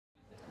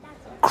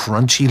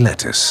crunchy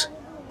lettuce,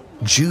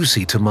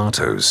 juicy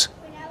tomatoes,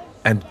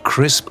 and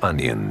crisp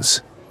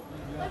onions.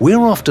 We're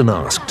often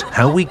asked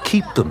how we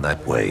keep them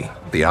that way.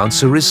 The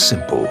answer is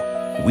simple.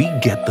 We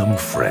get them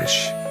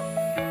fresh.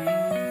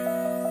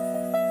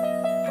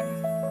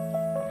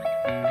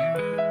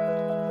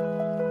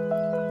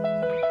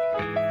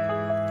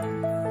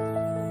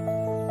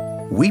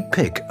 We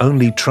pick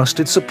only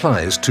trusted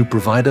suppliers to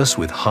provide us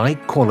with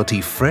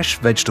high-quality fresh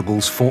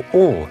vegetables for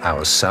all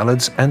our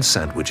salads and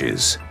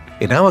sandwiches.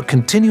 In our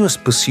continuous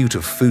pursuit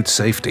of food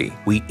safety,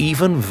 we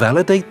even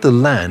validate the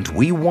land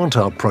we want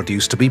our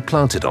produce to be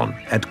planted on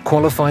and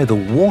qualify the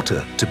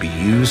water to be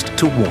used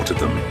to water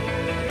them.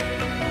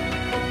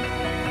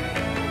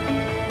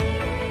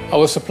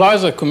 Our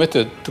suppliers are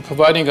committed to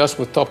providing us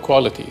with top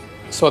quality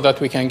so that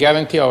we can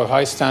guarantee our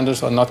high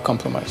standards are not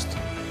compromised.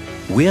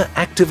 We're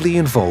actively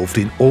involved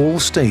in all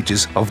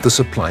stages of the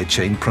supply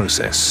chain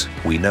process.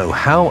 We know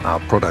how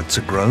our products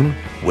are grown,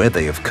 where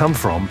they have come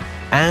from,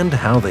 and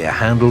how they are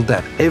handled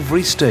at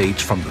every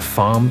stage from the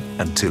farm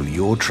until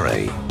your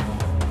tray.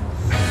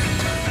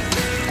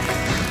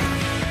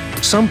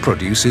 Some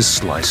produce is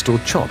sliced or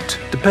chopped,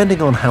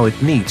 depending on how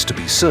it needs to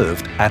be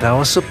served at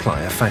our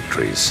supplier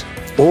factories.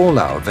 All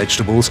our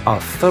vegetables are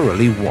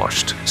thoroughly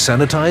washed,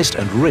 sanitized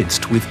and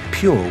rinsed with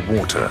pure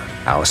water.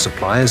 Our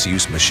suppliers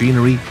use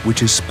machinery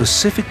which is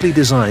specifically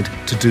designed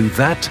to do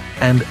that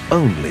and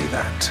only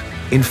that.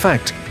 In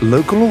fact,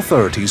 local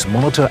authorities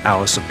monitor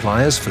our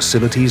suppliers'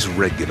 facilities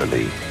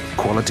regularly.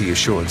 Quality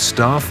assurance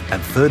staff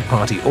and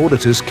third-party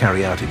auditors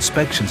carry out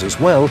inspections as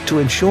well to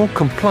ensure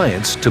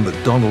compliance to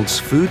McDonald's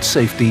food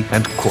safety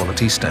and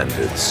quality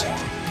standards.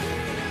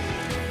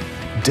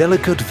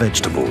 Delicate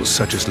vegetables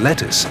such as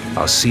lettuce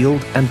are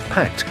sealed and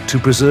packed to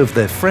preserve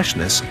their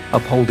freshness,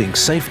 upholding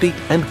safety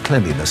and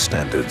cleanliness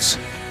standards.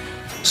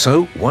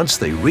 So, once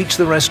they reach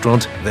the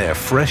restaurant, they are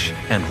fresh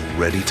and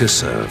ready to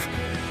serve.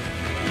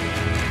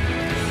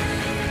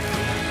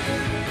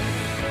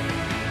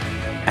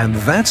 And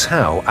that's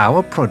how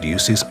our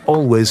produce is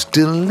always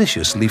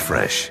deliciously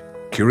fresh.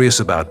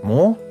 Curious about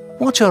more?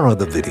 Watch our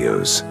other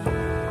videos.